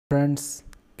Friends,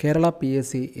 Kerala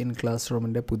PSC in class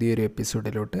റൂമിൻ്റെ പുതിയൊരു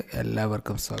എപ്പിസോഡിലോട്ട്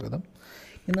എല്ലാവർക്കും സ്വാഗതം.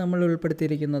 ഇന്ന് നമ്മൾ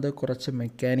ഉൾപ്പെടുത്തിയിരിക്കുന്നത് കുറച്ച്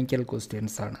മെക്കാനിക്കൽ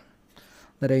ക്വസ്റ്റ്യൻസാണ്.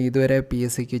 അന്നേരം ഇതുവരെ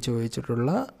PSCക്ക് ചോദിച്ചിട്ടുള്ള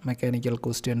മെക്കാനിക്കൽ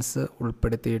ക്വസ്റ്റ്യൻസ്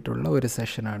ഉൾപ്പെടുത്തിയിട്ടുള്ള ഒരു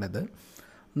സെഷനാണിത്.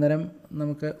 അന്നേരം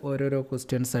നമുക്ക് ഓരോരോ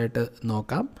ക്വസ്റ്റ്യൻസായിട്ട്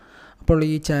നോക്കാം. അപ്പോൾ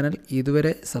ഈ ചാനൽ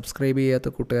ഇതുവരെ സബ്സ്ക്രൈബ്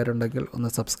ചെയ്യാത്ത കൂട്ടുകാരുണ്ടെങ്കിൽ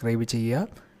ഒന്ന് സബ്സ്ക്രൈബ് ചെയ്യുക.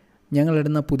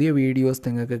 ഞങ്ങളിടുന്ന പുതിയ വീഡിയോസ്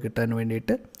നിങ്ങൾക്ക് കിട്ടാൻ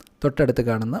വേണ്ടിയിട്ട് തൊട്ടടുത്ത്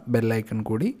കാണുന്ന ബെല്ലൈക്കൺ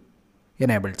കൂടി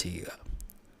എനേബിൾ ചെയ്യുക.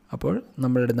 അപ്പോൾ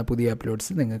നമ്മളിടുന്ന പുതിയ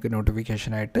അപ്ലോഡ്സ് നിങ്ങൾക്ക്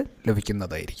നോട്ടിഫിക്കേഷനായിട്ട്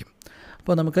ലഭിക്കുന്നതായിരിക്കും.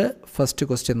 അപ്പോൾ നമുക്ക് ഫസ്റ്റ്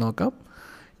ക്വസ്റ്റ്യൻ നോക്കാം.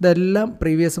 ഇതെല്ലാം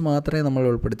പ്രീവിയസ് മാത്രമേ നമ്മൾ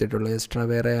ഉൾപ്പെടുത്തിയിട്ടുള്ളൂ, എക്സ്ട്രാ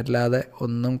വേറെ അല്ലാതെ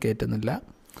ഒന്നും കയറ്റുന്നില്ല.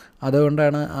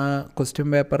 അതുകൊണ്ടാണ് ആ ക്വസ്റ്റ്യൻ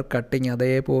പേപ്പർ കട്ടിങ്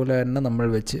അതേപോലെ തന്നെ നമ്മൾ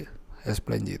വെച്ച്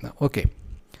എക്സ്പ്ലെയിൻ ചെയ്യുന്നത്. Okay,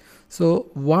 so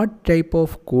what type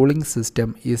of cooling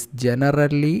system is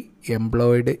generally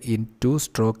employed in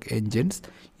 2-stroke engines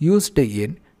used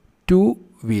in 2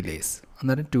 wheelers?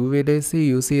 അന്നേരം 2 വീലേഴ്സ്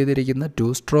യൂസ് ചെയ്തിരിക്കുന്ന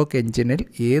 2-stroke എൻജിനിൽ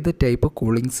ഏത് ടൈപ്പ്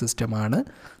കൂളിംഗ് സിസ്റ്റമാണ്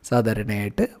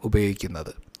സാധാരണയായിട്ട്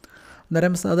ഉപയോഗിക്കുന്നത്?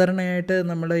 അന്നേരം സാധാരണയായിട്ട്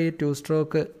നമ്മുടെ ഈ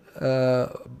 2-stroke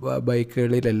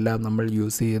ബൈക്കുകളിലെല്ലാം നമ്മൾ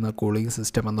യൂസ് ചെയ്യുന്ന കൂളിംഗ്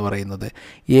സിസ്റ്റം എന്ന് പറയുന്നത്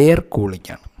എയർ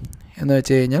കൂളിംഗ് ആണ്. എന്ന്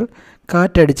വെച്ച് കഴിഞ്ഞാൽ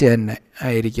കാറ്റടിച്ച് തന്നെ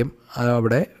ആയിരിക്കും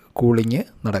അവിടെ കൂളിംഗ്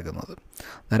നടക്കുന്നത്.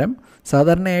 അന്നേരം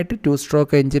സാധാരണയായിട്ട്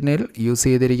 2-stroke എൻജിനിൽ യൂസ്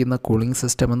ചെയ്തിരിക്കുന്ന കൂളിംഗ്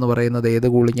സിസ്റ്റം എന്ന് പറയുന്നത് ഏത്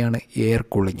കൂളിംഗാണ്? എയർ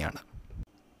കൂളിംഗ് ആണ്.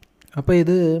 അപ്പോൾ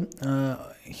ഇത്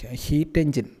ഹീറ്റ്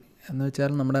എൻജിൻ എന്ന്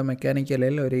വെച്ചാൽ നമ്മുടെ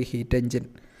മെക്കാനിക്കലിൽ ഒരു ഹീറ്റ് എൻജിൻ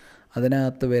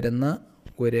അതിനകത്ത് വരുന്ന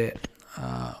ഒരു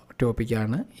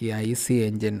ടോപ്പിക്കാണ് ഈ IC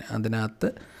എൻജിൻ. അതിനകത്ത്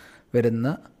വരുന്ന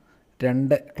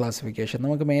 2 ക്ലാസിഫിക്കേഷൻ.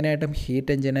 നമുക്ക് മെയിനായിട്ടും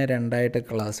ഹീറ്റ് എൻജിനെ 2ആയിട്ട്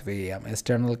ക്ലാസിഫൈ ചെയ്യാം.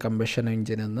 എക്സ്റ്റേണൽ കമ്പഷൻ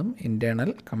എൻജിൻ എന്നും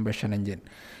internal combustion engine.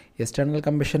 External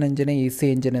combustion എൻജിനെ EC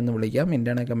engine എന്ന് വിളിക്കാം,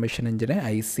 ഇൻറ്റേർണൽ കമ്പഷൻ എൻജിനെ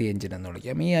IC എൻജിൻ എന്ന്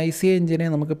വിളിക്കാം. ഈ IC എൻജിനെ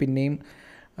നമുക്ക് പിന്നെയും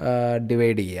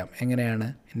ഡിവൈഡ് ചെയ്യാം. എങ്ങനെയാണ്?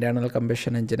 ഇൻറ്റേർണൽ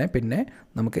കമ്പഷൻ എൻജിനെ പിന്നെ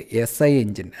നമുക്ക് SI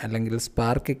എൻജിൻ അല്ലെങ്കിൽ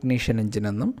സ്പാർക്ക് ഇഗ്നിഷൻ എൻജിൻ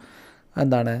എന്നും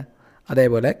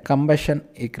അതേപോലെ കമ്പഷൻ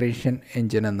ഇഗ്നിഷൻ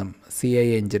എൻജിൻ എന്നും CI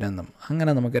എൻജിൻ എന്നും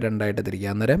അങ്ങനെ നമുക്ക് 2ആയിട്ട്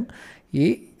തിരിക്കാം. അന്നേരം ഈ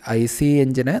IC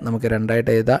എൻജിനെ നമുക്ക്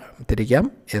 2ആയിട്ട് തിരിക്കാം,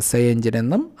 SI എൻജിൻ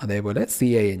എന്നും അതേപോലെ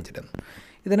CI എൻജിൻ എന്നും.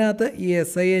 ഇതിനകത്ത് ഈ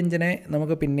SI എൻജിനെ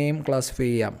നമുക്ക് പിന്നെയും ക്ലാസിഫൈ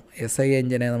ചെയ്യാം. SI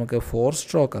എൻജിനെ നമുക്ക്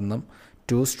 4-stroke എന്നും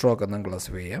 2-stroke എന്നും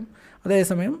ക്ലാസിഫൈ ചെയ്യാം.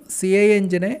 അതേസമയം CI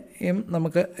എൻജിനെയും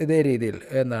നമുക്ക് ഇതേ രീതിയിൽ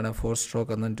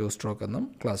 4-stroke എന്നും 2-stroke എന്നും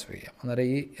ക്ലാസിഫൈ ചെയ്യാം. അന്നേരം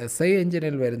ഈ SI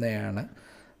എൻജിനിൽ വരുന്നതാണ്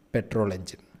പെട്രോൾ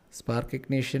എൻജിൻ. സ്പാർക്ക്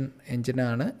ഇഗ്നിഷൻ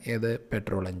എൻജിനാണ് ഏത്?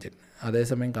 Petrol engine.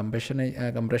 അതേസമയം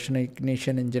കംപ്രഷൻ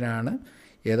ഇഗ്നിഷൻ എൻജിനാണ്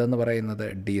ഏതെന്ന് പറയുന്നത്?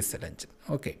 Diesel engine.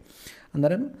 ഓക്കെ,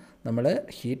 അന്നേരം നമ്മൾ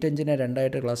ഹീറ്റ് എൻജിനെ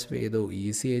 2ആയിട്ട് ക്ലാസിഫൈ ചെയ്തു,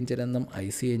 EC എൻജിൻ എന്നും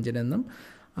IC എൻജിൻ എന്നും.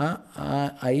 ആ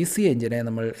IC എൻജിനെ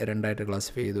നമ്മൾ 2ആയിട്ട്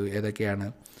ക്ലാസിഫൈ ചെയ്തു. ഏതൊക്കെയാണ്?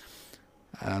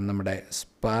 നമ്മുടെ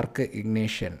സ്പാർക്ക്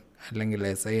ഇഗ്നിഷൻ അല്ലെങ്കിൽ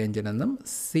SI എൻജിൻ എന്നും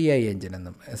CI എൻജിൻ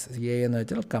എന്നും. CI എന്ന്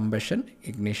വെച്ചാൽ കമ്പഷൻ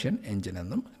ഇഗ്നിഷൻ എൻജിൻ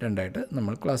എന്നും 2ആയിട്ട്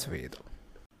നമ്മൾ ക്ലാസിഫൈ ചെയ്തു.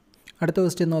 അടുത്ത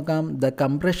ക്വസ്റ്റ്യൻ നോക്കാം. The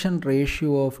compression ratio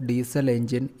of diesel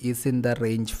engine is in the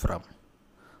range from?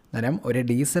 അന്നേരം ഒരു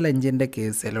ഡീസൽ എൻജിൻ്റെ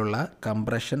കേസിലുള്ള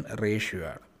കംപ്രഷൻ റേഷ്യോ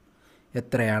ആണ്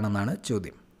എത്രയാണെന്നാണ്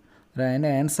ചോദ്യം.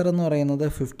 അതിൻ്റെ ആൻസർ എന്ന് പറയുന്നത്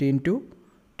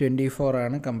 15:24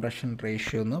 ആണ് കംപ്രഷൻ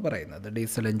റേഷ്യോ എന്ന് പറയുന്നത്.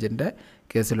 ഡീസൽ എൻജിൻ്റെ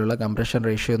കേസിലുള്ള കംപ്രഷൻ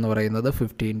റേഷ്യോ എന്ന് പറയുന്നത്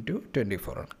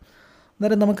 15:24 ആണ്.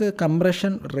 അന്നേരം നമുക്ക്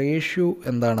കംപ്രഷൻ റേഷ്യോ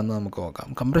എന്താണെന്ന് നമുക്ക് നോക്കാം.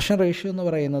 കംപ്രഷൻ റേഷ്യോ എന്ന്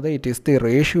പറയുന്നത് it is the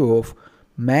ratio of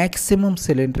maximum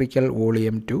cylindrical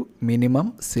volume to minimum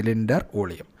cylinder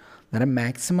volume. അന്നേരം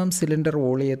മാക്സിമം സിലിണ്ടർ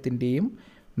വോളിയത്തിൻ്റെയും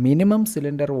മിനിമം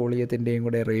സിലിണ്ടർ വോളിയത്തിൻ്റെയും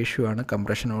കൂടെ റേഷ്യോ ആണ്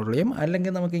കംപ്രഷൻ വോളിയം.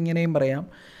 അല്ലെങ്കിൽ നമുക്ക് ഇങ്ങനെയും പറയാം,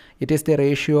 it is the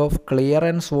ratio of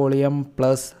clearance volume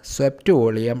plus swept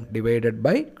volume divided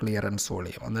by clearance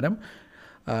volume. അന്നേരം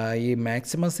ഈ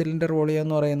maximum cylinder volume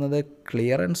എന്ന് പറയുന്നത്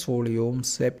ക്ലിയറൻസ് വോളിയവും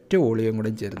സ്വെപ്റ്റ് വോളിയവും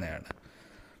കൂടെ ചേരുന്നതാണ്.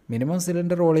 മിനിമം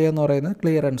സിലിണ്ടർ വോളിയം എന്ന് പറയുന്നത്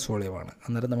ക്ലിയറൻസ് വോളിയമാണ്.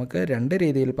 അന്നേരം നമുക്ക് 2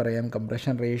 രീതിയിൽ പറയാം.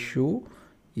 Compression ratio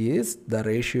is the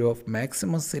ratio of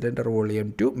maximum cylinder volume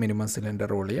to minimum cylinder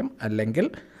volume, അല്ലെങ്കിൽ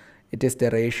it is the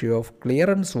ratio of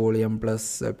clearance volume plus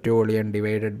swept volume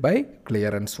divided by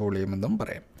clearance volume എന്നും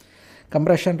പറയാം.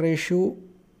 Compression ratio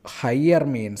higher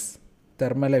means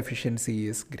thermal efficiency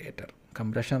is greater.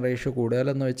 Compression ratio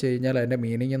കൂടുതലെന്ന് വെച്ച് കഴിഞ്ഞാൽ അതിൻ്റെ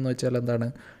meaning എന്ന് വെച്ചാൽ എന്താണ്?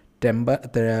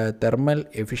 Thermal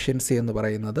efficiency എന്ന്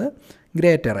പറയുന്നത്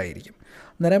ഗ്രേറ്റർ ആയിരിക്കും.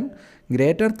 അന്നേരം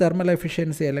ഗ്രേറ്റർ തെർമൽ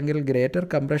എഫിഷ്യൻസി അല്ലെങ്കിൽ ഗ്രേറ്റർ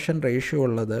കംപ്രഷൻ റേഷ്യോ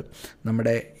ഉള്ളത്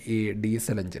നമ്മുടെ ഈ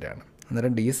ഡീസൽ എൻജിനാണ്.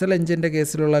 അന്നേരം ഡീസൽ എൻജിൻ്റെ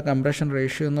കേസിലുള്ള കംപ്രഷൻ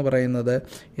റേഷ്യോ എന്ന് പറയുന്നത്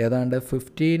ഏതാണ്ട്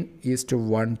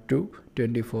 15:1 to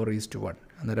 24:1.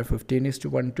 അന്നേരം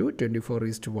 15:1 to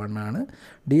 24:1 ആണ്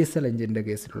ഡീസൽ എൻജിൻ്റെ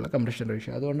കേസിലുള്ള കംപ്രഷൻ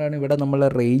റേഷ്യോ. അതുകൊണ്ടാണ് ഇവിടെ നമ്മൾ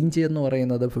റേഞ്ച് എന്ന്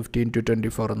പറയുന്നത് 15 to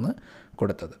 24 എന്ന്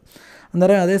കൊടുത്തത്.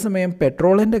 അന്നേരം അതേസമയം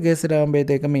പെട്രോളിൻ്റെ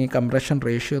കേസിലാകുമ്പോഴത്തേക്കും ഈ കംപ്രഷൻ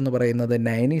റേഷ്യോ എന്ന് പറയുന്നത്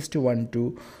 9:1 to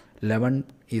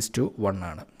 11:1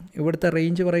 ആണ്. ഇവിടുത്തെ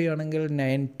റേഞ്ച് പറയുകയാണെങ്കിൽ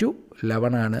 9 to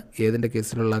 11 ആണ് ഏതിൻ്റെ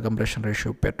കേസിലുള്ള കംപ്രഷൻ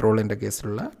റേഷ്യോ, പെട്രോളിൻ്റെ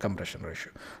കേസിലുള്ള കംപ്രഷൻ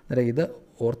റേഷ്യോ. അന്നേരം ഇത്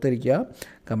ഓർത്തിരിക്കുക,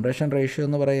 കംപ്രഷൻ റേഷ്യോ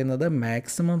എന്ന് പറയുന്നത്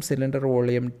maximum cylinder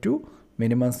volume to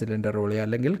minimum cylinder volume,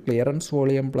 അല്ലെങ്കിൽ clearance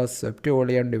volume plus Sept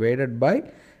volume divided by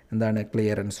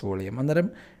clearance volume. അന്നേരം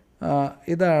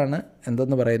ഇതാണ്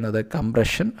എന്തെന്ന് പറയുന്നത്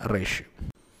കംപ്രഷൻ റേഷ്യോ.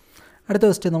 അടുത്ത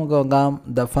ക്വസ്റ്റ്യൻ നമുക്ക് നോക്കാം.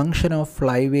 The function of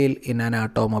fly wheel in an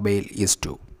automobile is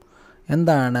to.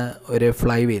 എന്താണ് ഒരു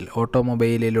ഫ്ലൈ വീൽ,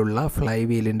 ഓട്ടോമൊബൈലിലുള്ള ഫ്ലൈ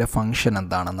വീലിൻ്റെ ഫങ്ഷൻ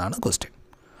എന്താണെന്നാണ് ക്വസ്റ്റ്യൻ.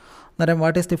 അന്നേരം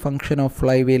what is the function of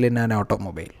fly wheel in an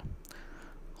automobile?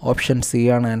 Option C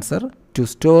ആണ് answer, to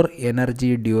store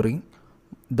energy during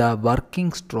the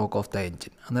working stroke of the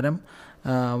engine. അന്നേരം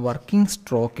working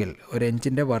സ്ട്രോക്കിൽ, ഒരു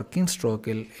എൻജിൻ്റെ working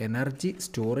സ്ട്രോക്കിൽ energy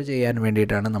store ചെയ്യാൻ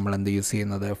വേണ്ടിയിട്ടാണ് നമ്മൾ എന്ത് use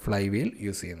ചെയ്യുന്നത്, ഫ്ലൈ വീൽ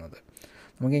യൂസ് ചെയ്യുന്നത്.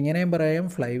 നമുക്ക് ഇങ്ങനെയും പറയാം,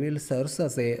 fly wheel serves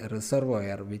as A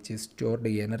reservoir which is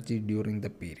stored energy during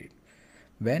the period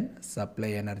when supply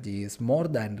energy is more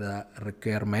than the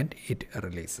requirement it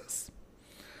releases.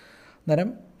 അന്നേരം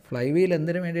ഫ്ലൈ വീൽ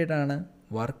എന്തിനു വേണ്ടിയിട്ടാണ്,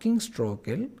 വർക്കിംഗ്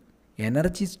സ്ട്രോക്കിൽ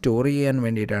എനർജി സ്റ്റോർ ചെയ്യാൻ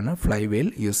വേണ്ടിയിട്ടാണ് fly wheel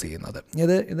use ചെയ്യുന്നത്.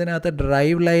 ഇതിനകത്ത്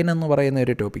drive line എന്ന് പറയുന്ന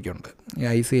ഒരു ടോപ്പിക്കുണ്ട്.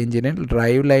 IC എഞ്ചിനിൽ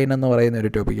ഡ്രൈവ് ലൈൻ എന്ന് പറയുന്ന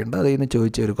ഒരു ടോപ്പിക്കുണ്ട്. അതിൽ നിന്ന്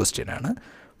ചോദിച്ച ഒരു ക്വസ്റ്റ്യനാണ്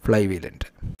ഫ്ലൈ വീലിൻ്റെ.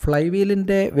 ഫ്ലൈ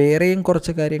വീലിൻ്റെ വേറെയും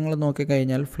കുറച്ച് കാര്യങ്ങൾ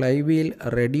നോക്കിക്കഴിഞ്ഞാൽ, fly wheel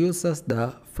reduces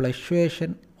the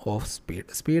fluctuation of speed.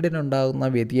 സ്പീഡിനുണ്ടാകുന്ന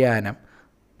വ്യതിയാനം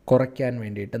കുറയ്ക്കാൻ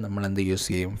വേണ്ടിയിട്ട് നമ്മൾ എന്ത് യൂസ്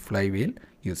ചെയ്യും, ഫ്ലൈ വീൽ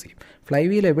യൂസ് ചെയ്യും. ഫ്ലൈ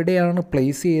വീൽ എവിടെയാണ്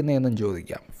പ്ലേസ് ചെയ്യുന്നതെന്നും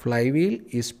ചോദിക്കാം. Fly wheel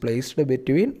is placed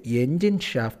between engine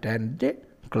shaft and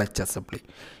clutch assembly.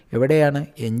 എവിടെയാണ്,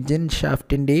 engine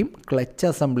ഷാഫ്റ്റിൻ്റെയും clutch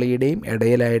അസംബ്ലിയുടെയും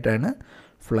ഇടയിലായിട്ടാണ്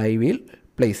fly wheel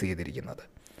place ചെയ്തിരിക്കുന്നത്.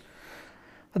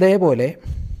 അതേപോലെ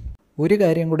ഒരു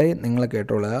കാര്യം കൂടെ നിങ്ങൾ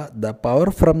കേട്ടോളുക, the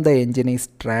power from the engine is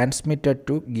transmitted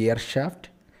to gear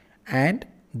shaft and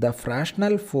the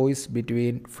fractional force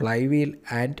between flywheel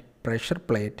and pressure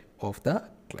plate of the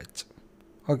clutch.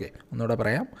 Okay, ഒന്നുകൂടെ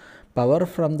പറയാം. Power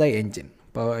from the engine,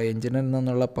 എൻജിനിൽ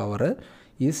നിന്നുള്ള power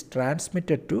is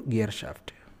transmitted to gear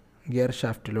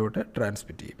ഷാഫ്റ്റിലോട്ട്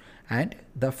transmit ചെയ്യും. And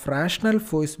the fractional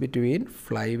force between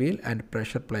flywheel and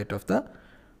pressure plate of the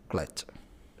clutch.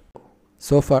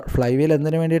 So flywheel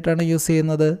എന്തിനു വേണ്ടിയിട്ടാണ് use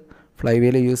ചെയ്യുന്നത്, fly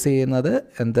wheel use ചെയ്യുന്നത്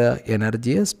എന്താ,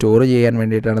 എനർജിയെ store ചെയ്യാൻ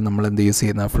വേണ്ടിയിട്ടാണ് നമ്മൾ എന്ത് യൂസ്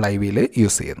ചെയ്യുന്നത്, ഫ്ലൈ വീൽ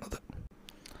യൂസ് ചെയ്യുന്നത്.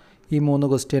 ഈ 3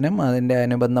 ക്വസ്റ്റ്യനും അതിൻ്റെ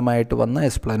അനുബന്ധമായിട്ട് വന്ന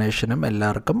എക്സ്പ്ലനേഷനും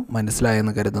എല്ലാവർക്കും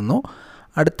മനസ്സിലായെന്ന് കരുതുന്നു.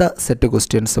 അടുത്ത സെറ്റ്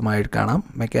ക്വസ്റ്റ്യൻസുമായി കാണാം.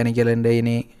 മെക്കാനിക്കലിൻ്റെ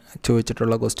ഇനി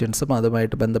ചോദിച്ചിട്ടുള്ള ക്വസ്റ്റ്യൻസും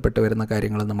അതുമായിട്ട് ബന്ധപ്പെട്ട് വരുന്ന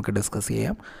കാര്യങ്ങളും നമുക്ക് ഡിസ്കസ്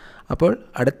ചെയ്യാം. അപ്പോൾ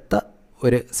അടുത്ത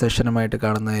ഒരു സെഷനുമായിട്ട്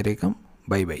കാണുന്നതായിരിക്കും.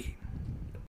 Bye bye.